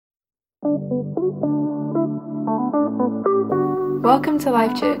Welcome to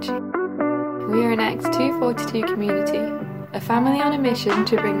Life Church. We are an Acts 242 community, a family on a mission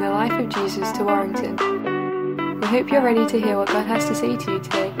to bring the life of Jesus to Warrington. We hope you're ready to hear what God has to say to you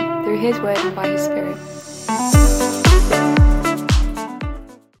today through His Word and by His Spirit.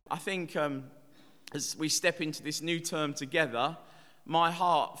 I think as we step into this new term together, my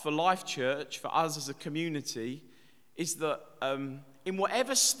heart for Life Church, for us as a community, is that in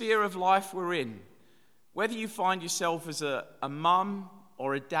whatever sphere of life we're in, whether you find yourself as a mum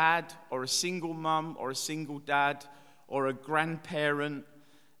or a dad or a single mum or a single dad or a grandparent,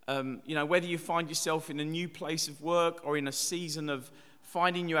 whether you find yourself in a new place of work or in a season of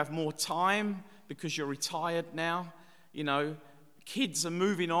finding you have more time because you're retired now, kids are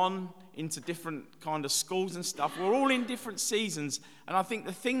moving on into different kind of schools and stuff. We're all in different seasons. And I think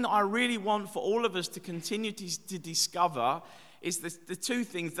the thing that I really want for all of us to continue to discover is the two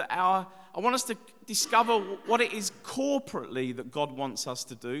things that I want us to discover what it is corporately that God wants us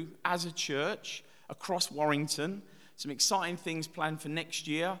to do as a church across Warrington. Some exciting things planned for next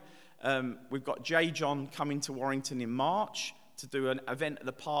year. We've got J. John coming to Warrington in March to do an event at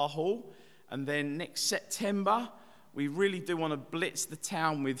the Parr Hall. And then next September, we really do want to blitz the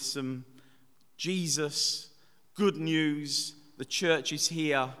town with some Jesus, good news, the church is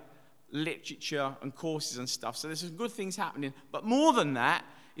here, literature and courses and stuff. So there's some good things happening. But more than that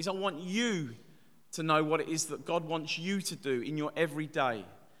is I want you to know what it is that God wants you to do in your everyday.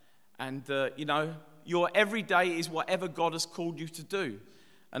 And, your everyday is whatever God has called you to do.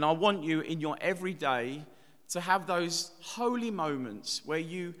 And I want you in your everyday to have those holy moments where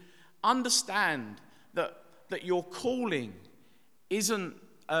you understand that your calling isn't,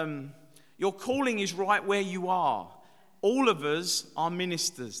 your calling is right where you are. All of us are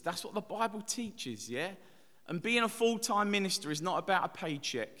ministers. That's what the Bible teaches, yeah? And being a full-time minister is not about a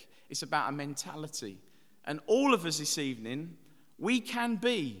paycheck. It's about a mentality. And all of us this evening, we can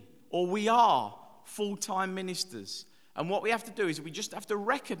be, or we are, full-time ministers. And what we have to do is we just have to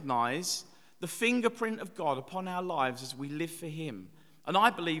recognize the fingerprint of God upon our lives as we live for Him. And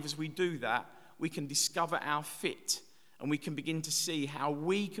I believe as we do that, we can discover our fit. And we can begin to see how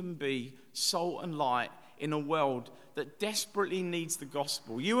we can be salt and light in a world that desperately needs the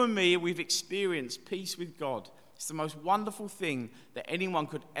gospel. You and me, we've experienced peace with God. It's the most wonderful thing that anyone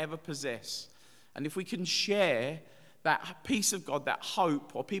could ever possess. And if we can share that peace of God, that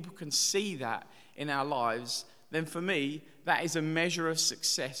hope, or people can see that in our lives, then for me, that is a measure of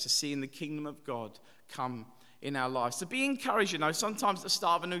success, to seeing the kingdom of God come in our lives. So be encouraged, sometimes at the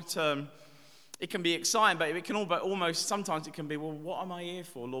start of a new term, it can be exciting, but it can almost, sometimes it can be, well, what am I here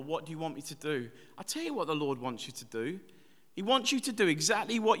for, Lord? What do you want me to do? I tell you what the Lord wants you to do. He wants you to do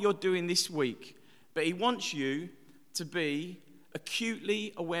exactly what you're doing this week, but He wants you to be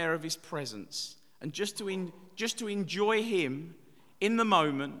acutely aware of His presence and just to enjoy Him in the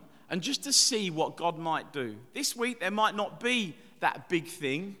moment and just to see what God might do. This week, there might not be that big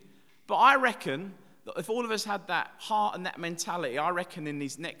thing, but I reckon that if all of us had that heart and that mentality, I reckon in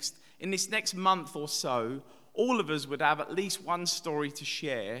this next month or so, all of us would have at least one story to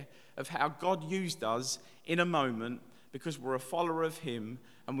share of how God used us in a moment because we're a follower of Him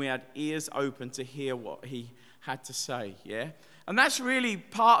and we had ears open to hear what He had to say, yeah? And that's really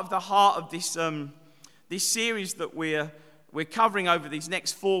part of the heart of this series that we're covering over these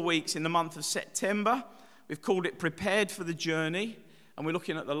next 4 weeks in the month of September. We've called it Prepared for the Journey, and we're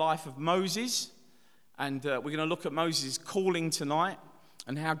looking at the life of Moses, and we're going to look at Moses' calling tonight,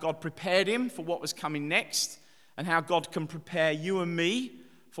 and how God prepared him for what was coming next, and how God can prepare you and me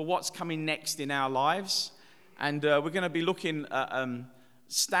for what's coming next in our lives. And we're going to be looking at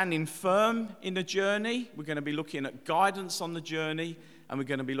standing firm in the journey. We're going to be looking at guidance on the journey, and we're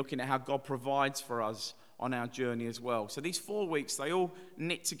going to be looking at how God provides for us on our journey as well. So these 4 weeks, they all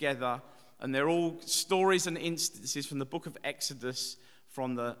knit together, and they're all stories and instances from the book of Exodus,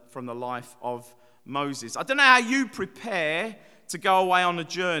 from the life of Moses. I don't know how you prepare to go away on a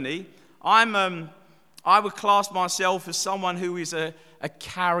journey. I would class myself as someone who is a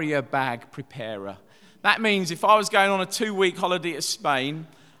carrier bag preparer. That means if I was going on a 2-week holiday to Spain,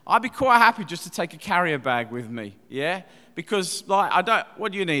 I'd be quite happy just to take a carrier bag with me, yeah? Because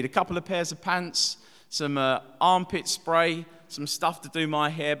what do you need? A couple of pairs of pants, some armpit spray, some stuff to do my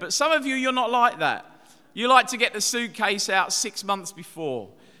hair. But some of you, you're not like that. You like to get the suitcase out 6 months before.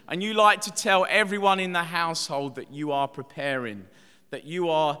 And you like to tell everyone in the household that you are preparing, that you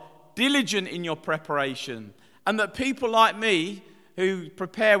are diligent in your preparation, and that people like me who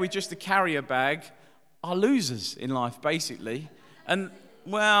prepare with just a carrier bag are losers in life, basically. And,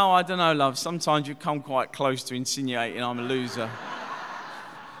 well, I don't know, love, sometimes you come quite close to insinuating I'm a loser.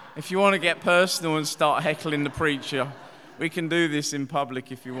 If you want to get personal and start heckling the preacher, we can do this in public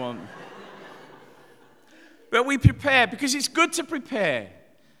if you want. But we prepare because it's good to prepare.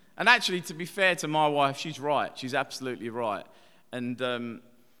 And actually, to be fair to my wife, she's right. She's absolutely right. And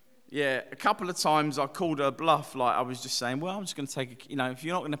a couple of times I called her bluff. Like I was just saying, well, I'm just going to take if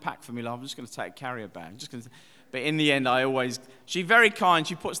you're not going to pack for me, love, I'm just going to take a carrier bag. But in the end, she's very kind.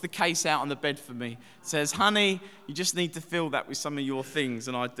 She puts the case out on the bed for me. Says, honey, you just need to fill that with some of your things.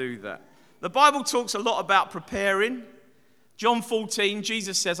 And I do that. The Bible talks a lot about preparing. John 14,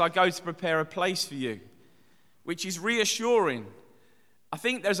 Jesus says, I go to prepare a place for you, which is reassuring. I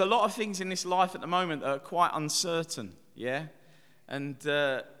think there's a lot of things in this life at the moment that are quite uncertain, yeah? And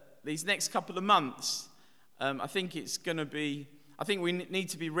these next couple of months, I think we need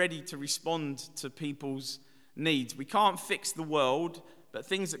to be ready to respond to people's needs. We can't fix the world, but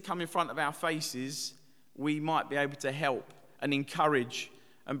things that come in front of our faces, we might be able to help and encourage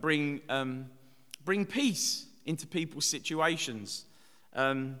and bring peace into people's situations.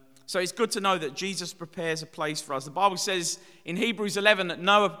 So it's good to know that Jesus prepares a place for us. The Bible says in Hebrews 11 that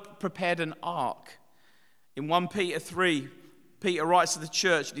Noah prepared an ark. In 1 Peter 3, Peter writes to the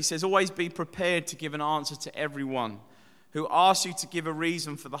church and he says, always be prepared to give an answer to everyone who asks you to give a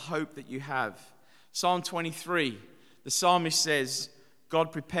reason for the hope that you have. Psalm 23, the psalmist says,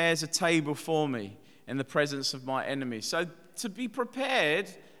 God prepares a table for me in the presence of my enemies. So to be prepared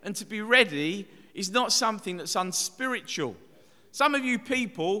and to be ready is not something that's unspiritual. Some of you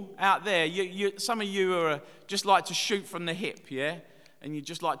people out there, some of you are just like to shoot from the hip, yeah? And you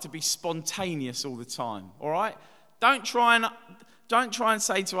just like to be spontaneous all the time, all right? Don't try and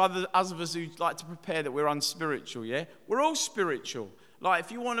say to others of us who like to prepare that we're unspiritual, yeah? We're all spiritual. Like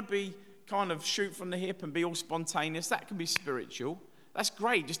if you want to be kind of shoot from the hip and be all spontaneous, that can be spiritual. That's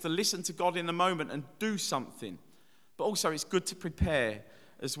great, just to listen to God in the moment and do something. But also it's good to prepare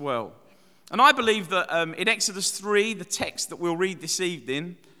as well. And I believe that in Exodus 3, the text that we'll read this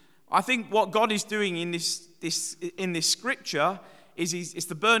evening, I think what God is doing in this scripture is it's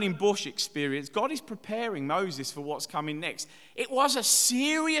the burning bush experience. God is preparing Moses for what's coming next. It was a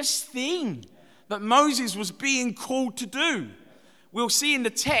serious thing that Moses was being called to do. We'll see in the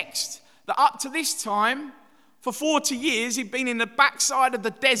text that up to this time, for 40 years, he'd been in the backside of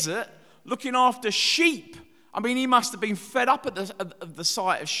the desert looking after sheep. I mean, he must have been fed up at the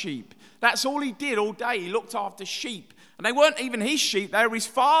sight of sheep. That's all he did all day. He looked after sheep. And they weren't even his sheep. They were his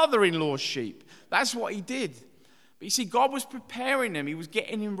father-in-law's sheep. That's what he did. But you see, God was preparing him. He was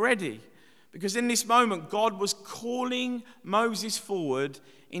getting him ready. Because in this moment, God was calling Moses forward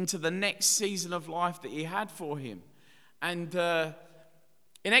into the next season of life that he had for him. And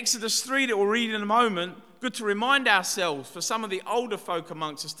in Exodus 3 that we'll read in a moment, good to remind ourselves, for some of the older folk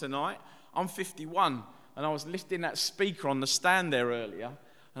amongst us tonight, I'm 51. And I was lifting that speaker on the stand there earlier.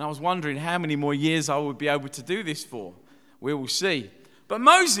 And I was wondering how many more years I would be able to do this for. We will see. But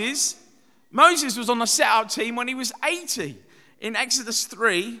Moses was on the set-up team when he was 80. In Exodus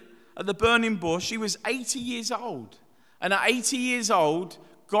 3, at the burning bush, he was 80 years old. And at 80 years old,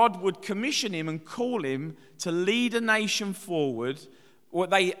 God would commission him and call him to lead a nation forward. Well,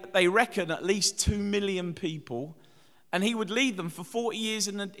 they reckon at least 2 million people. And he would lead them for 40 years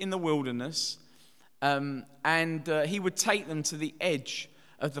in the wilderness. And he would take them to the edge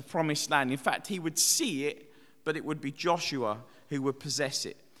of the promised land. In fact, he would see it, but it would be Joshua who would possess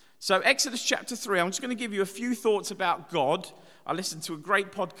it. So Exodus chapter 3, I'm just going to give you a few thoughts about God. I listened to a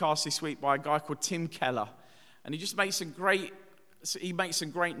great podcast this week by a guy called Tim Keller, and he just makes some great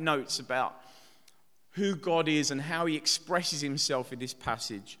notes about who God is and how he expresses himself in this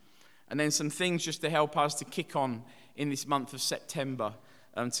passage. And then some things just to help us to kick on in this month of September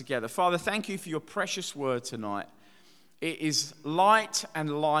together. Father, thank you for your precious word tonight. It is light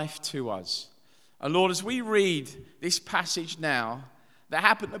and life to us. And Lord, as we read this passage now, that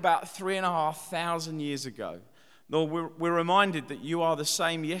happened about 3,500 years ago, Lord, we're reminded that you are the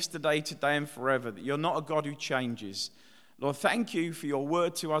same yesterday, today, and forever, that you're not a God who changes. Lord, thank you for your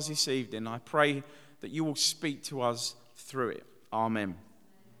word to us this evening. I pray that you will speak to us through it. Amen.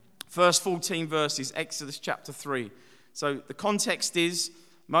 First 14 verses, Exodus chapter 3. So the context is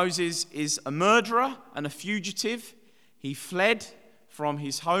Moses is a murderer and a fugitive. He fled from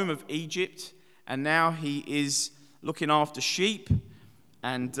his home of Egypt, and now he is looking after sheep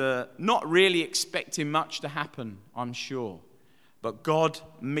and not really expecting much to happen, I'm sure. But God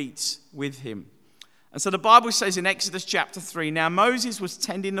meets with him. And so the Bible says in Exodus chapter 3, now Moses was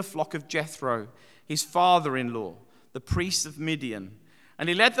tending the flock of Jethro, his father-in-law, the priest of Midian. And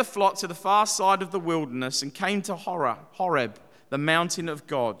he led the flock to the far side of the wilderness and came to Horeb, the mountain of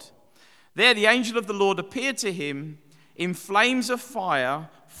God. There the angel of the Lord appeared to him in flames of fire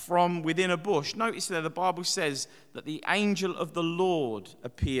from within a bush. Notice there the Bible says that the angel of the Lord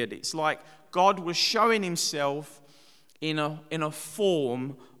appeared. It's like God was showing himself in a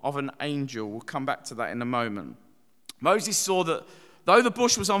form of an angel. We'll come back to that in a moment. Moses saw that though the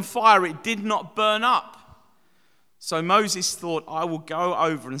bush was on fire, it did not burn up. So Moses thought, I will go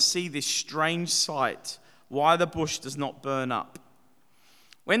over and see this strange sight, why the bush does not burn up.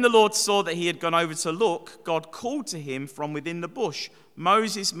 When the Lord saw that he had gone over to look, God called to him from within the bush,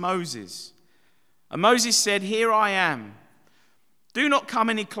 Moses, Moses. And Moses said, Here I am. Do not come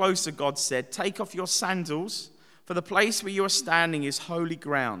any closer, God said. Take off your sandals, for the place where you are standing is holy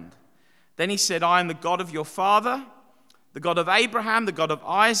ground. Then he said, I am the God of your father, the God of Abraham, the God of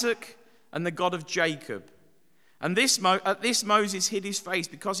Isaac, and the God of Jacob. And at this Moses hid his face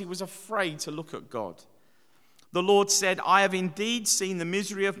because he was afraid to look at God. The Lord said, I have indeed seen the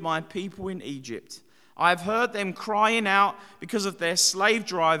misery of my people in Egypt. I have heard them crying out because of their slave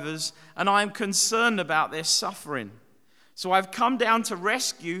drivers, and I am concerned about their suffering. So I have come down to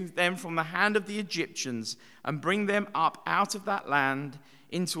rescue them from the hand of the Egyptians and bring them up out of that land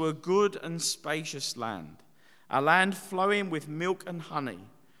into a good and spacious land, a land flowing with milk and honey,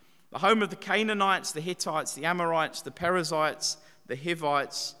 the home of the Canaanites, the Hittites, the Amorites, the Perizzites, the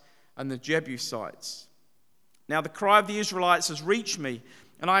Hivites, and the Jebusites. Now the cry of the Israelites has reached me,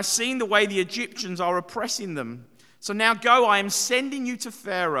 and I have seen the way the Egyptians are oppressing them. So now go, I am sending you to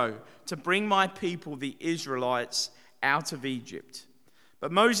Pharaoh to bring my people, the Israelites, out of Egypt.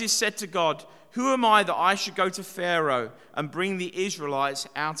 But Moses said to God, Who am I that I should go to Pharaoh and bring the Israelites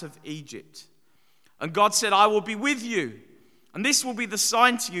out of Egypt? And God said, I will be with you, and this will be the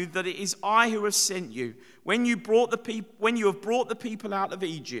sign to you that it is I who have sent you. When you have brought the people out of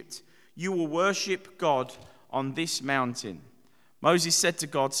Egypt, you will worship God on this mountain. Moses said to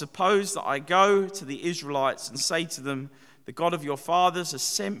God, Suppose that I go to the Israelites and say to them, The God of your fathers has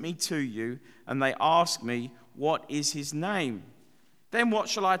sent me to you, and they ask me, What is his name? Then what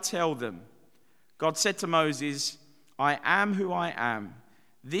shall I tell them? God said to Moses, I am who I am.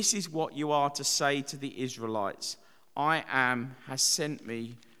 This is what you are to say to the Israelites. I am has sent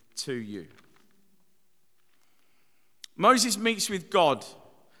me to you. Moses meets with God.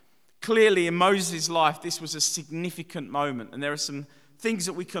 Clearly, in Moses' life, this was a significant moment, and there are some things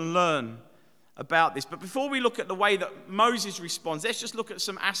that we can learn about this. But before we look at the way that Moses responds, let's just look at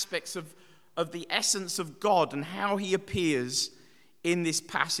some aspects of the essence of God and how he appears in this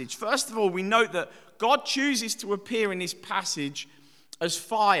passage. First of all, we note that God chooses to appear in this passage as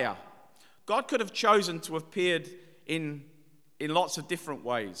fire. God could have chosen to appear in lots of different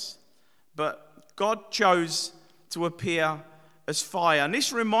ways, but God chose to appear as fire. And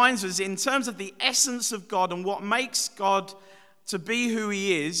this reminds us, in terms of the essence of God and what makes God to be who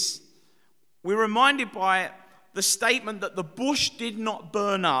he is, we're reminded by the statement that the bush did not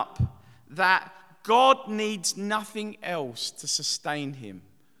burn up, that God needs nothing else to sustain him.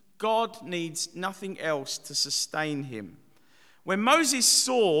 God needs nothing else to sustain him. When Moses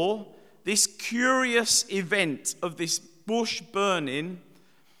saw this curious event of this bush burning,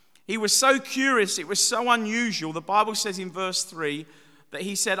 he was so curious, it was so unusual. The Bible says in verse 3 that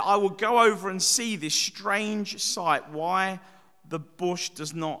he said, I will go over and see this strange sight, why the bush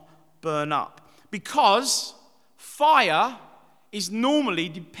does not burn up. Because fire is normally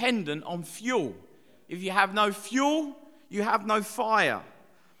dependent on fuel. If you have no fuel, you have no fire.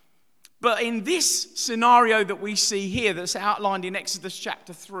 But in this scenario that we see here, that's outlined in Exodus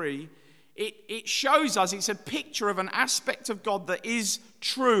chapter 3, it shows us, it's a picture of an aspect of God that is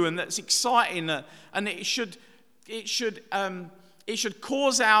true and that's exciting, and it should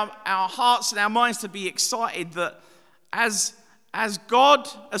cause our hearts and our minds to be excited that as this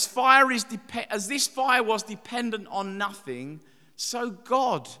fire was dependent on nothing, so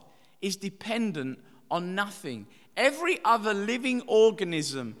God is dependent on nothing. Every other living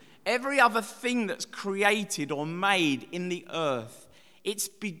organism, every other thing that's created or made in the earth, it's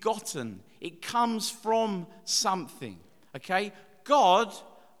begotten. It comes from something. Okay? God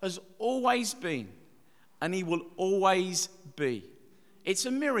has always been, and he will always be. It's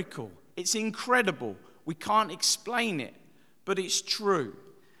a miracle. It's incredible. We can't explain it, but it's true.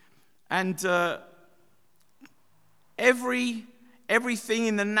 And everything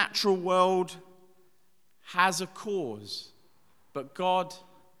in the natural world has a cause, but God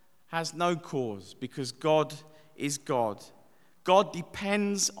has no cause, because God is God. God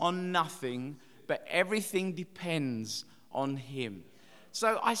depends on nothing, but everything depends on him.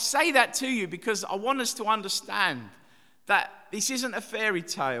 So I say that to you because I want us to understand that this isn't a fairy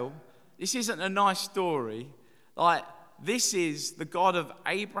tale. This isn't a nice story. Like, this is the God of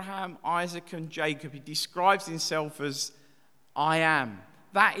Abraham, Isaac, and Jacob. He describes himself as I am.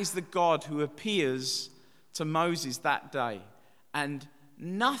 That is the God who appears to Moses that day. And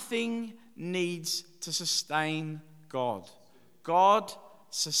nothing needs to sustain God. God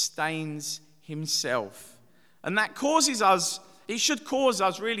sustains himself. And that causes us, it should cause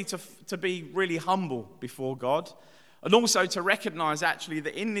us really to be really humble before God. And also to recognize actually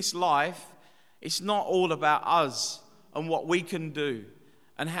that in this life, it's not all about us and what we can do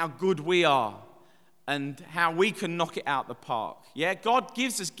and how good we are and how we can knock it out the park. Yeah, God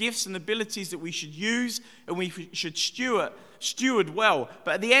gives us gifts and abilities that we should use and we should steward well.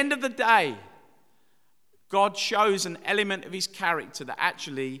 But at the end of the day, God shows an element of his character that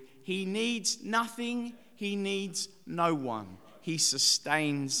actually he needs nothing, he needs no one. He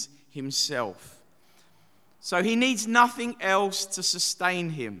sustains himself. So he needs nothing else to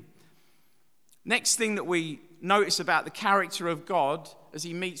sustain him. Next thing that we notice about the character of God as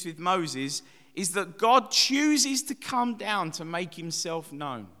he meets with Moses is that God chooses to come down to make himself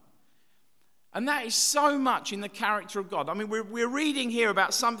known. And that is so much in the character of God. I mean, we're reading here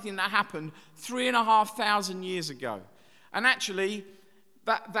about something that happened 3,500 years ago. And actually,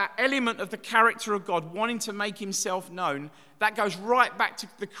 that element of the character of God wanting to make himself known, that goes right back to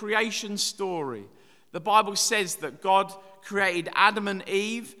the creation story. The Bible says that God created Adam and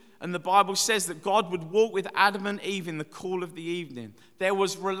Eve, and the Bible says that God would walk with Adam and Eve in the cool of the evening. There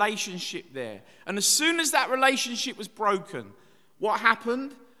was relationship there. And as soon as that relationship was broken, what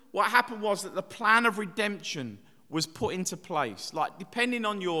happened? What happened was that the plan of redemption was put into place. Like, depending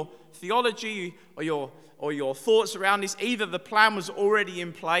on your theology or your thoughts around this, either the plan was already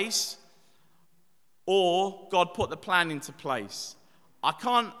in place or God put the plan into place. I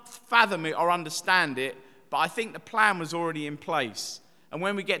can't fathom it or understand it, but I think the plan was already in place. And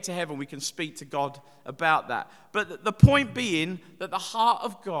when we get to heaven, we can speak to God about that. But the point being that the heart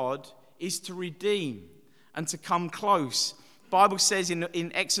of God is to redeem and to come close. The Bible says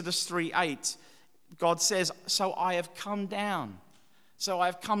in Exodus 3:8, God says, so I have come down. So I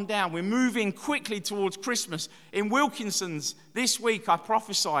have come down. We're moving quickly towards Christmas. In Wilkinson's this week, I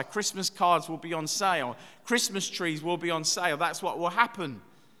prophesy Christmas cards will be on sale. Christmas trees will be on sale. That's what will happen.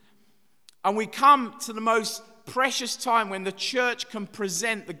 And we come to the most precious time when the church can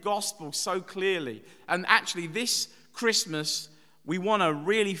present the gospel so clearly. And actually, this Christmas, we want to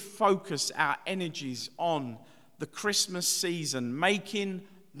really focus our energies on the Christmas season, making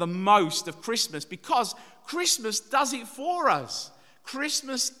the most of Christmas, because Christmas does it for us.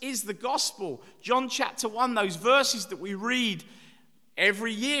 Christmas is the gospel. John chapter 1, those verses that we read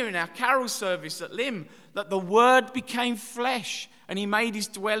every year in our carol service at Lim, that the Word became flesh and he made his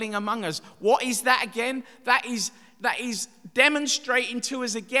dwelling among us. What is that again? That is demonstrating to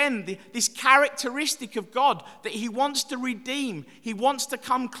us again this characteristic of God, that he wants to redeem. He wants to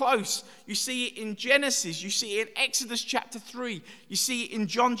come close. You see it in Genesis. You see it in Exodus chapter 3. You see it in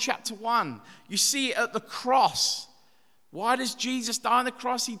John chapter 1. You see it at the cross. Why does Jesus die on the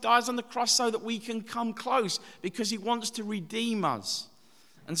cross? He dies on the cross so that we can come close, because he wants to redeem us.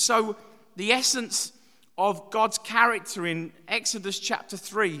 And so the essence of God's character in Exodus chapter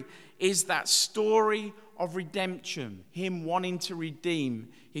 3 is that story of redemption, him wanting to redeem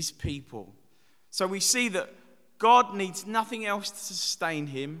his people. So we see that God needs nothing else to sustain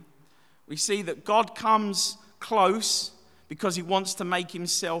him. We see that God comes close because he wants to make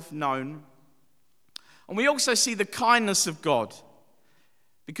himself known. And we also see the kindness of God,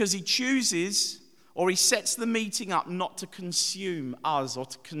 because he chooses, or he sets the meeting up not to consume us or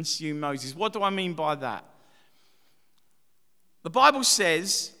to consume Moses. What do I mean by that? The Bible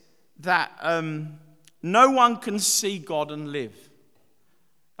says that no one can see God and live.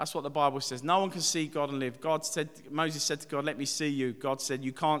 That's what the Bible says. No one can see God and live. Moses said to God, let me see you. God said,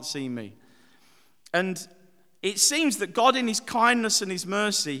 you can't see me. And it seems that God, in his kindness and his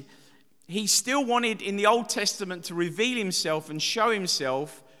mercy, he still wanted in the Old Testament to reveal himself and show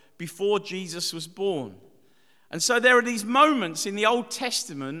himself before Jesus was born. And so there are these moments in the Old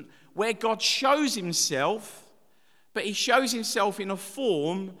Testament where God shows himself, but he shows himself in a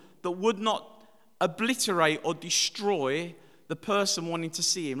form that would not obliterate or destroy the person wanting to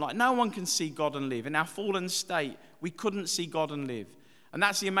see him. Like, no one can see God and live. In our fallen state, we couldn't see God and live. And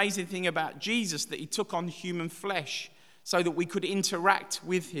that's the amazing thing about Jesus, that he took on human flesh so that we could interact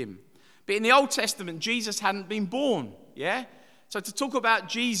with him. But in the Old Testament, Jesus hadn't been born, yeah? So to talk about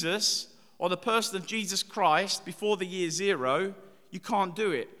Jesus or the person of Jesus Christ before the year 0, you can't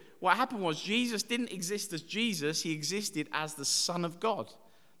do it. What happened was Jesus didn't exist as Jesus, he existed as the Son of God.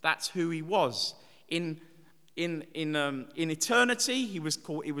 That's who he was. In eternity, he was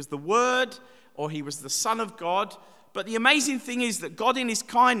the Word, or he was the Son of God. But the amazing thing is that God, in his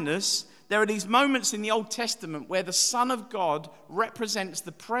kindness, there are these moments in the Old Testament where the Son of God represents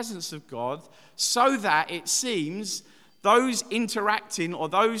the presence of God, so that it seems those interacting or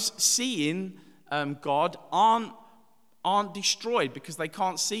those seeing God aren't destroyed because they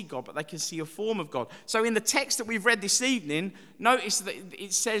can't see God, but they can see a form of God. So in the text that we've read this evening, notice that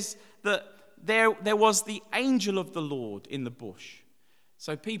it says that there was the angel of the Lord in the bush.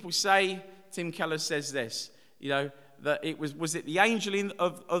 So people say, Tim Keller says this, that it was it the angel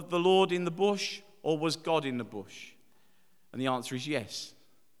of the Lord in the bush, or was God in the bush? And the answer is yes.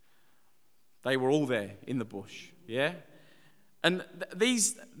 They were all there in the bush, yeah? And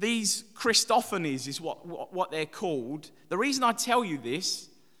these Christophanies is what they're called. The reason I tell you this,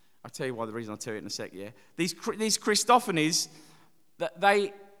 I'll tell you why. The reason I'll tell you it in a sec. Yeah, these Christophanies, that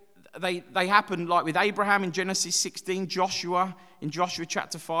they happened like with Abraham in Genesis 16, Joshua in Joshua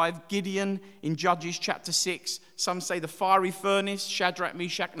chapter 5, Gideon in Judges chapter 6. Some say the fiery furnace, Shadrach,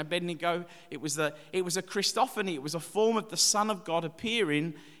 Meshach, and Abednego. It was a Christophany. It was a form of the Son of God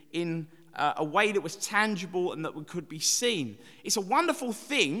appearing in a way that was tangible and that could be seen. It's a wonderful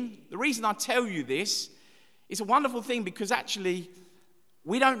thing. The reason I tell you this, it's a wonderful thing because actually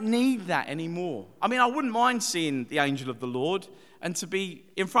we don't need that anymore. I mean, I wouldn't mind seeing the angel of the Lord, and to be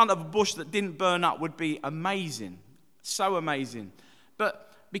in front of a bush that didn't burn up would be amazing. So amazing.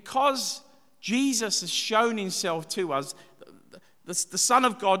 But because Jesus has shown himself to us, the Son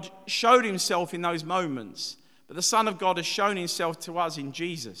of God showed himself in those moments, but the Son of God has shown himself to us in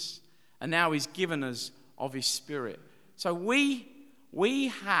Jesus. And now he's given us of his Spirit. So we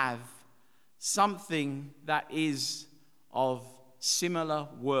have something that is of similar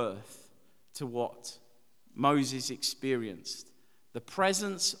worth to what Moses experienced. The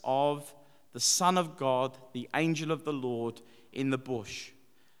presence of the Son of God, the angel of the Lord in the bush.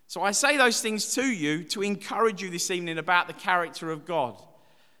 So I say those things to you to encourage you this evening about the character of God.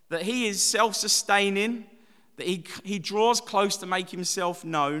 That he is self-sustaining, that he draws close to make himself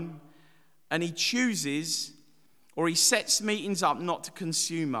known, and he chooses, or he sets meetings up not to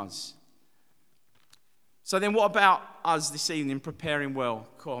consume us. So then what about us this evening preparing well?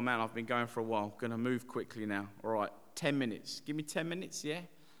 Oh man, I've been going for a while. Going to move quickly now. All right, 10 minutes. Give me 10 minutes, yeah?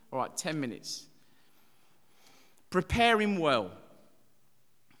 All right, 10 minutes. Preparing well.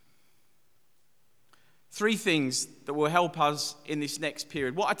 3 things that will help us in this next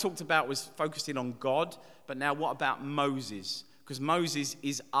period. What I talked about was focusing on God, but now what about Moses? Because Moses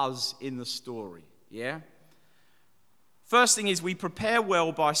is us in the story, yeah? First thing is we prepare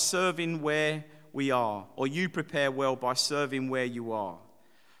well by serving where we are, or you prepare well by serving where you are.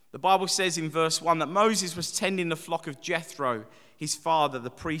 The Bible says in verse 1 that Moses was tending the flock of Jethro, his father, the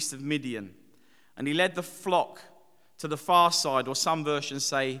priest of Midian, and he led the flock to the far side, or some versions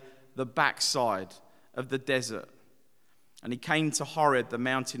say the backside of the desert. And he came to Horeb, the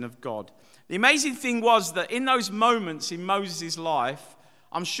mountain of God. The amazing thing was that in those moments in Moses' life,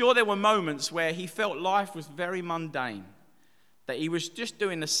 I'm sure there were moments where he felt life was very mundane, that he was just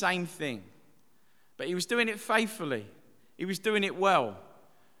doing the same thing. But he was doing it faithfully. He was doing it well.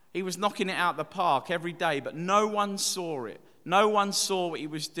 He was knocking it out the park every day, but no one saw it. No one saw what he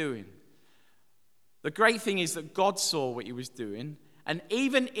was doing. The great thing is that God saw what he was doing, and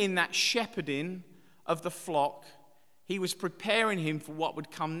even in that shepherding of the flock, he was preparing him for what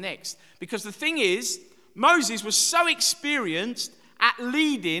would come next. Because the thing is, Moses was so experienced at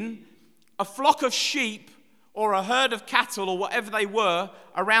leading a flock of sheep or a herd of cattle or whatever they were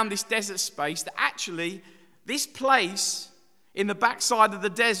around this desert space that actually this place in the backside of the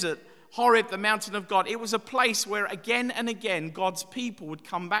desert, Horeb, the mountain of God, it was a place where again and again God's people would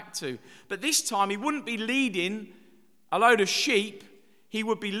come back to. But this time he wouldn't be leading a load of sheep, he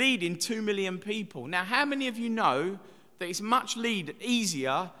would be leading 2 million people. Now, how many of you know that it's much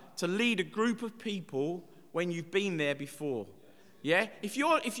easier to lead a group of people when you've been there before? Yeah?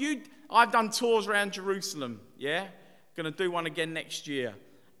 I've done tours around Jerusalem, yeah? Going to do one again next year.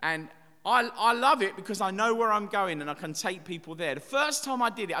 And I love it because I know where I'm going and I can take people there. The first time I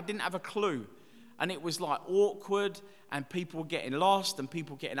did it, I didn't have a clue. And it was like awkward and people were getting lost and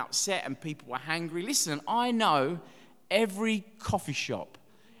people getting upset and people were hangry. Listen, I know every coffee shop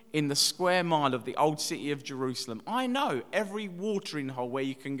in the square mile of the old city of Jerusalem. I know every watering hole where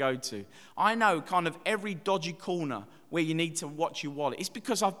you can go to. I know kind of every dodgy corner where you need to watch your wallet. It's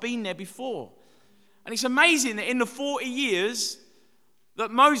because I've been there before. And it's amazing that in the 40 years that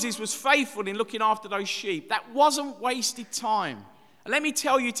Moses was faithful in looking after those sheep, that wasn't wasted time. And let me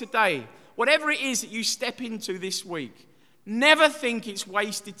tell you today, whatever it is that you step into this week, never think it's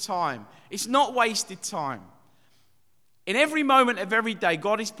wasted time. It's not wasted time. In every moment of every day,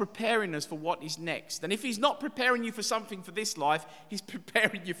 God is preparing us for what is next. And if he's not preparing you for something for this life, he's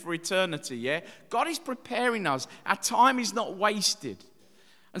preparing you for eternity, yeah? God is preparing us. Our time is not wasted.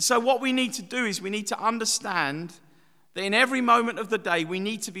 And so what we need to do is we need to understand that in every moment of the day, we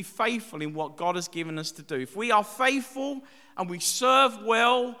need to be faithful in what God has given us to do. If we are faithful and we serve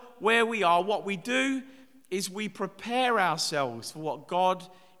well where we are, what we do is we prepare ourselves for what God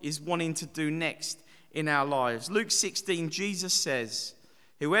is wanting to do next in our lives. Luke 16, Jesus says,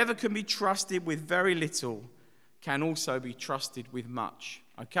 whoever can be trusted with very little can also be trusted with much.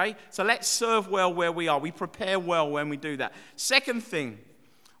 Okay? So let's serve well where we are. We prepare well when we do that. Second thing,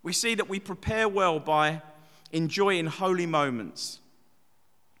 we see that we prepare well by enjoying holy moments.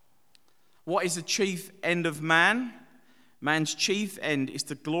 What is the chief end of man? Man's chief end is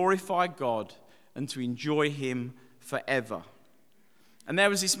to glorify God and to enjoy him forever. And there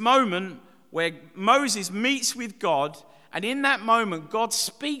was this moment where Moses meets with God, and in that moment, God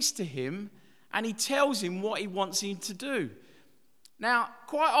speaks to him, and he tells him what he wants him to do. Now,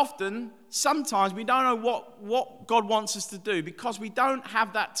 quite often, sometimes we don't know what God wants us to do because we don't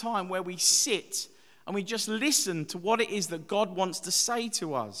have that time where we sit and we just listen to what it is that God wants to say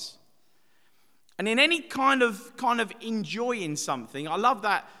to us. And in any kind of enjoying something, I love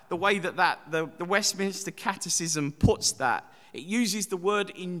that the way that the Westminster Catechism puts that. It uses the word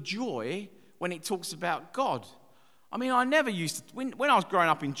enjoy when it talks about God. I mean, I never used to, when I was growing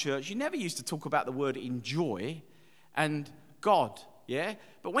up in church, you never used to talk about the word enjoy and God, yeah?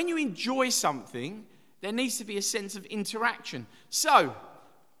 But when you enjoy something, there needs to be a sense of interaction. So,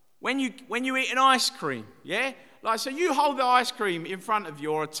 when you eat an ice cream, yeah? Like, so you hold the ice cream in front of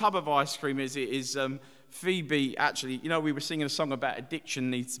you, or a tub of ice cream as it is, Phoebe, actually, you know, we were singing a song about addiction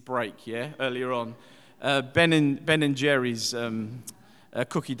needs a break, yeah, earlier on. Ben and Jerry's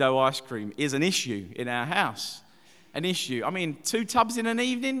cookie dough ice cream is an issue in our house. An issue. I mean, 2 tubs in an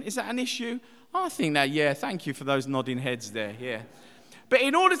evening, is that an issue? I think that, yeah, thank you for those nodding heads there, yeah. But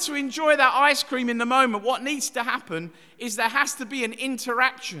in order to enjoy that ice cream in the moment, what needs to happen is there has to be an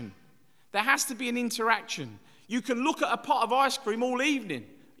interaction. There has to be an interaction. You can look at a pot of ice cream all evening.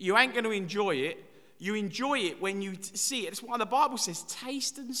 You ain't going to enjoy it. You enjoy it when you see it. That's why the Bible says,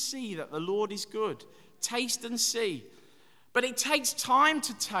 taste and see that the Lord is good. Taste and see. But it takes time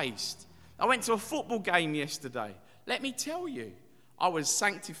to taste. I went to a football game yesterday. Let me tell you, I was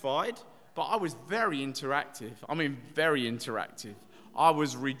sanctified, but I was very interactive. I mean, very interactive. I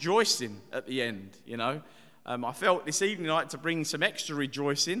was rejoicing at the end, you know. I felt this evening I had to bring some extra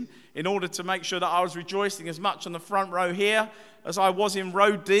rejoicing in order to make sure that I was rejoicing as much on the front row here as I was in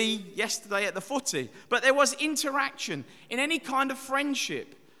row D yesterday at the footy. But there was interaction in any kind of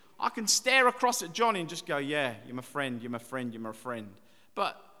friendship. I can stare across at Johnny and just go, yeah, you're my friend, you're my friend, you're my friend.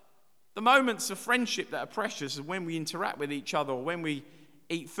 But the moments of friendship that are precious are when we interact with each other, or when we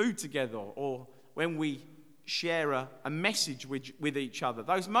eat food together, or when we share a message with each other.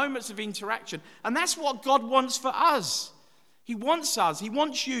 Those moments of interaction. And that's what God wants for us. He wants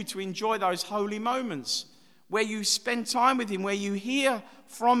you to enjoy those holy moments where you spend time with him, where you hear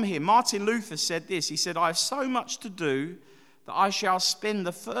from him. Martin Luther said this. He said, I have so much to do that I shall spend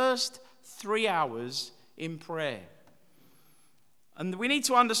the first 3 hours in prayer. And we need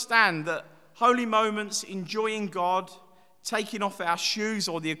to understand that holy moments, enjoying God, taking off our shoes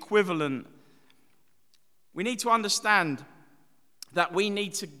or the equivalent, we need to understand that we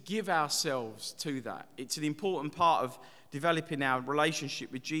need to give ourselves to that. It's an important part of developing our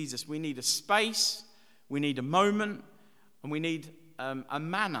relationship with Jesus. We need a space, we need a moment, and we need a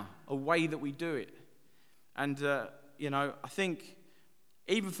manner, a way that we do it. And, I think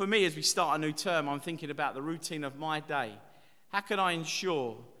even for me as we start a new term, I'm thinking about the routine of my day. How can I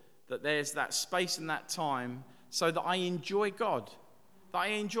ensure that there's that space and that time so that I enjoy God? That I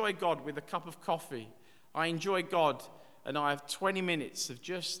enjoy God with a cup of coffee. I enjoy God and I have 20 minutes of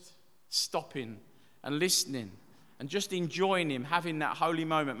just stopping and listening and just enjoying him, having that holy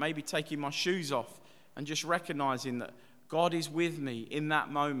moment, maybe taking my shoes off and just recognizing that God is with me in that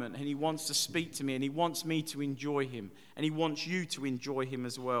moment and he wants to speak to me and he wants me to enjoy him and he wants you to enjoy him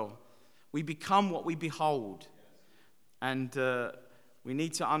as well. We become what we behold. And we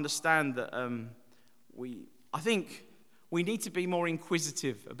need to understand that I think we need to be more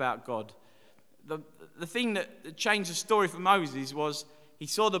inquisitive about God. The thing that changed the story for Moses was he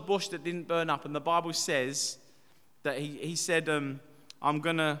saw the bush that didn't burn up, and the Bible says that he said, I'm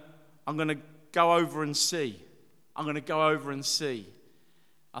gonna go over and see. I'm gonna go over and see.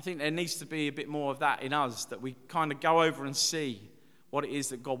 I think there needs to be a bit more of that in us, that we kind of go over and see what it is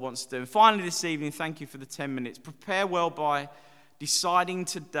that God wants to do. And finally this evening, thank you for the 10 minutes. Prepare well by deciding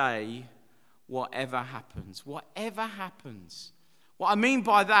today whatever happens. Whatever happens. What I mean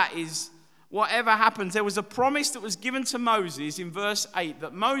by that is, whatever happens, there was a promise that was given to Moses in verse 8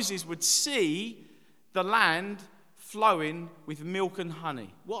 that Moses would see the land flowing with milk and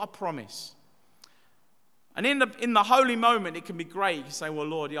honey. What a promise. And in the holy moment, it can be great. You can say, well,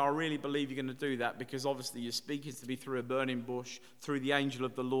 Lord, I really believe you're going to do that, because obviously you're speaking to me through a burning bush, through the angel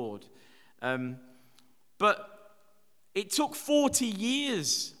of the Lord. But it took 40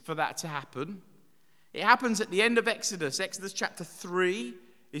 years for that to happen. It happens at the end of Exodus. Exodus chapter 3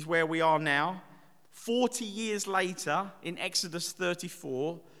 is where we are now. 40 years later, in Exodus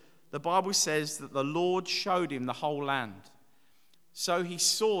 34, the Bible says that the Lord showed him the whole land. So he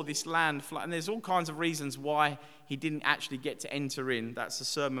saw this land flood, and there's all kinds of reasons why he didn't actually get to enter in. That's a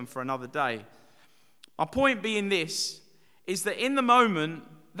sermon for another day. My point being this, is that in the moment,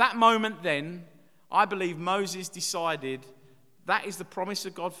 that moment then, I believe Moses decided, that is the promise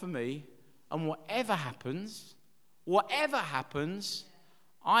of God for me, and whatever happens,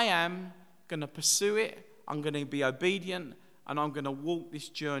 I am going to pursue it, I'm going to be obedient, and I'm going to walk this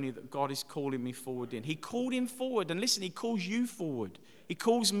journey that God is calling me forward in. He called him forward. And listen, he calls you forward. He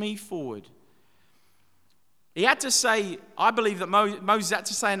calls me forward. He had to say, I believe that Moses had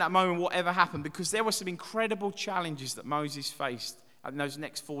to say in that moment whatever happened, because there were some incredible challenges that Moses faced in those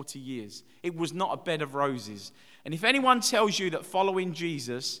next 40 years. It was not a bed of roses. And if anyone tells you that following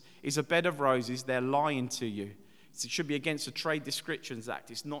Jesus is a bed of roses, they're lying to you. It should be against the Trade Descriptions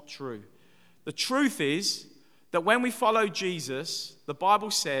Act. It's not true. The truth is that when we follow Jesus, the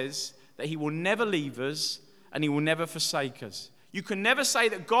Bible says that he will never leave us and he will never forsake us. You can never say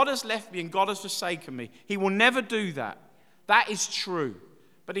that God has left me and God has forsaken me. He will never do that. That is true.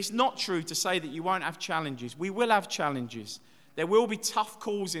 But it's not true to say that you won't have challenges. We will have challenges. There will be tough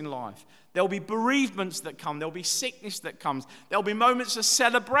calls in life. There will be bereavements that come. There will be sickness that comes. There will be moments of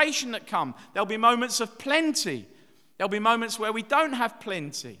celebration that come. There will be moments of plenty. There will be moments where we don't have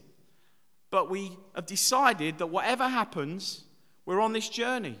plenty. But we have decided that whatever happens, we're on this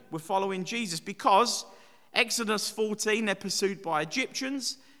journey. We're following Jesus, because Exodus 14, they're pursued by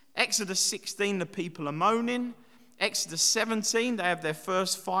Egyptians. Exodus 16, the people are moaning. Exodus 17, they have their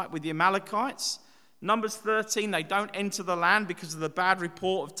first fight with the Amalekites. Numbers 13, they don't enter the land because of the bad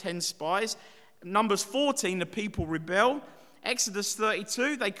report of 10 spies. Numbers 14, the people rebel. Exodus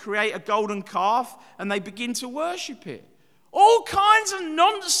 32, they create a golden calf and they begin to worship it. All kinds of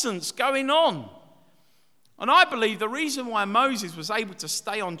nonsense going on. And I believe the reason why Moses was able to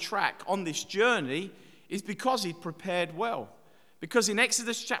stay on track on this journey is because he'd prepared well. Because in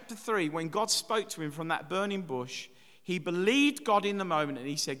Exodus chapter 3, when God spoke to him from that burning bush, he believed God in the moment and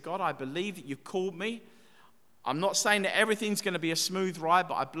he said, God, I believe that you've called me. I'm not saying that everything's going to be a smooth ride,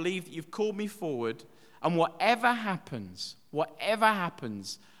 but I believe that you've called me forward. And whatever happens,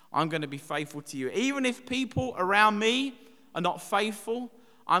 I'm going to be faithful to you. Even if people around me are not faithful,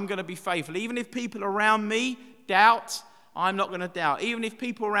 I'm going to be faithful. Even if people around me doubt, I'm not going to doubt. Even if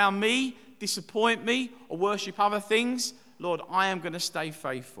people around me disappoint me or worship other things, Lord, I am going to stay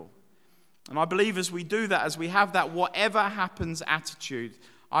faithful. And I believe as we do that, as we have that whatever happens attitude,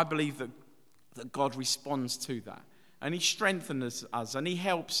 I believe that God responds to that. And he strengthens us and he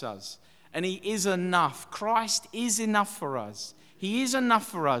helps us. And he is enough. Christ is enough for us. He is enough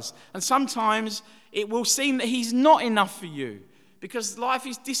for us. And sometimes it will seem that he's not enough for you because life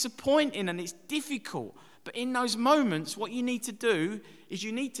is disappointing and it's difficult. But in those moments, what you need to do is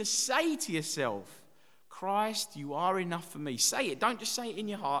you need to say to yourself, Christ, you are enough for me. Say it. Don't just say it in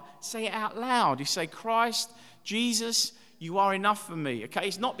your heart. Say it out loud. You say, Christ, Jesus, you are enough for me. Okay?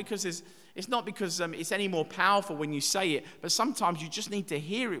 It's not because it's any more powerful when you say it, but sometimes you just need to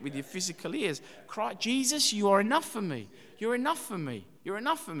hear it with your physical ears. Christ, Jesus, you are enough for me. You're enough for me. You're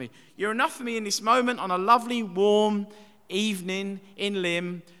enough for me. You're enough for me in this moment on a lovely, warm evening in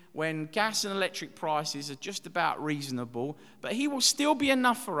Lymm when gas and electric prices are just about reasonable, but he will still be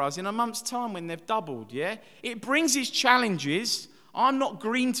enough for us in a month's time when they've doubled, yeah? It brings his challenges. I'm not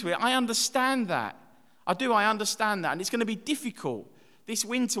green to it. I understand that. I understand that, and it's going to be difficult. This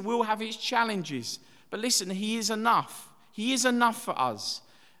winter will have its challenges, but listen, he is enough. He is enough for us,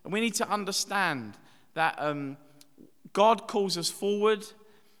 and we need to understand that God calls us forward,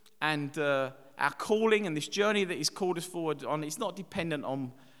 and our calling and this journey that he's called us forward on, it's not dependent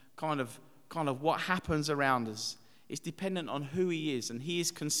on kind of what happens around us. It's dependent on who he is, and he is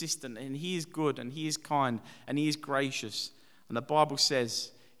consistent, and he is good, and he is kind, and he is gracious. And the Bible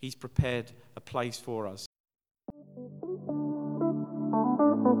says he's prepared a place for us.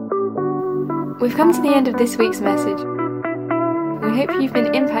 We've come to the end of this week's message. We hope you've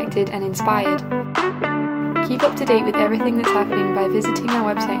been impacted and inspired. Keep up to date with everything that's happening by visiting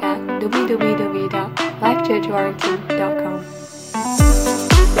our website at www.lifechurchwarrington.com.